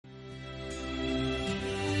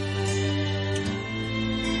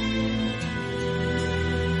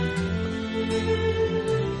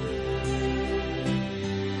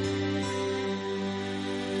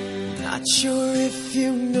Not sure if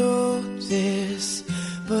you know this,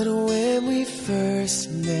 but when we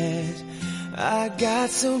first met, I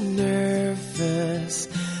got so nervous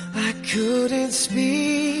I couldn't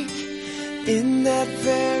speak. In that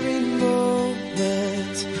very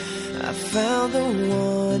moment, I found the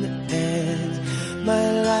one, and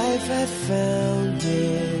my life had found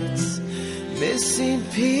its missing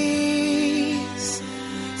piece.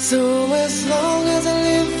 So as long as I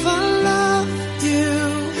live, I love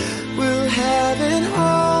you, will have and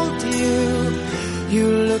hold you. You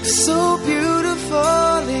look so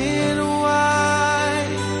beautiful in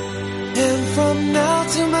white, and from now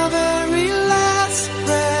to my very last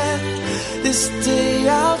breath, this day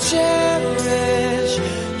I'll cherish.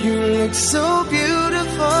 You look so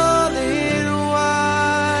beautiful in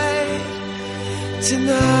white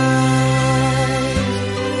tonight.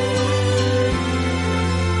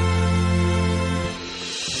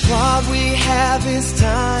 What we have is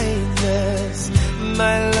timeless,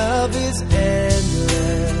 my love is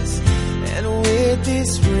endless, and with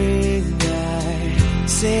this ring I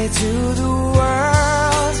say to the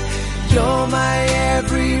world, you're my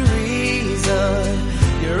every reason,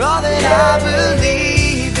 you're all that I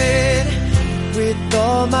believe in. With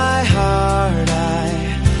all my heart I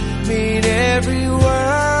mean every word.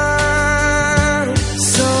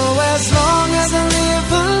 So as long as I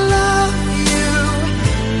live, I love you,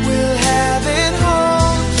 will have and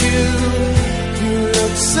hold you. You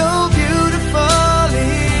look so beautiful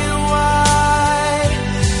in white,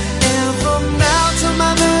 and from now to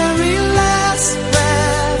my very last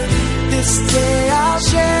breath, this day I'll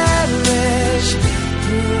cherish.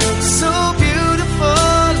 You look so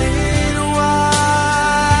beautiful in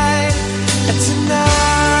white tonight.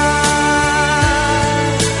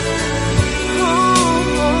 Ooh,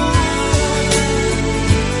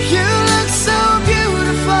 you look so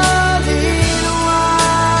beautiful in white.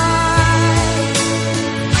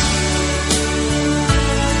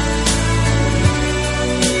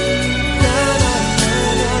 Na, na, na,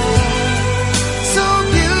 na. So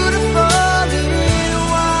beautiful in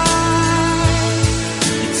white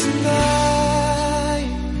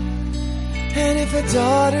tonight. And if a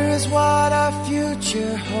daughter is what our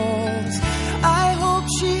future holds, I hope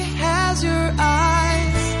she has your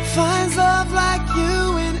eyes, finds love like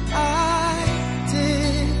you and I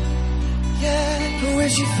did. Yeah, but when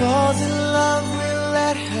she falls in love, we'll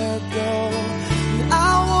let her go.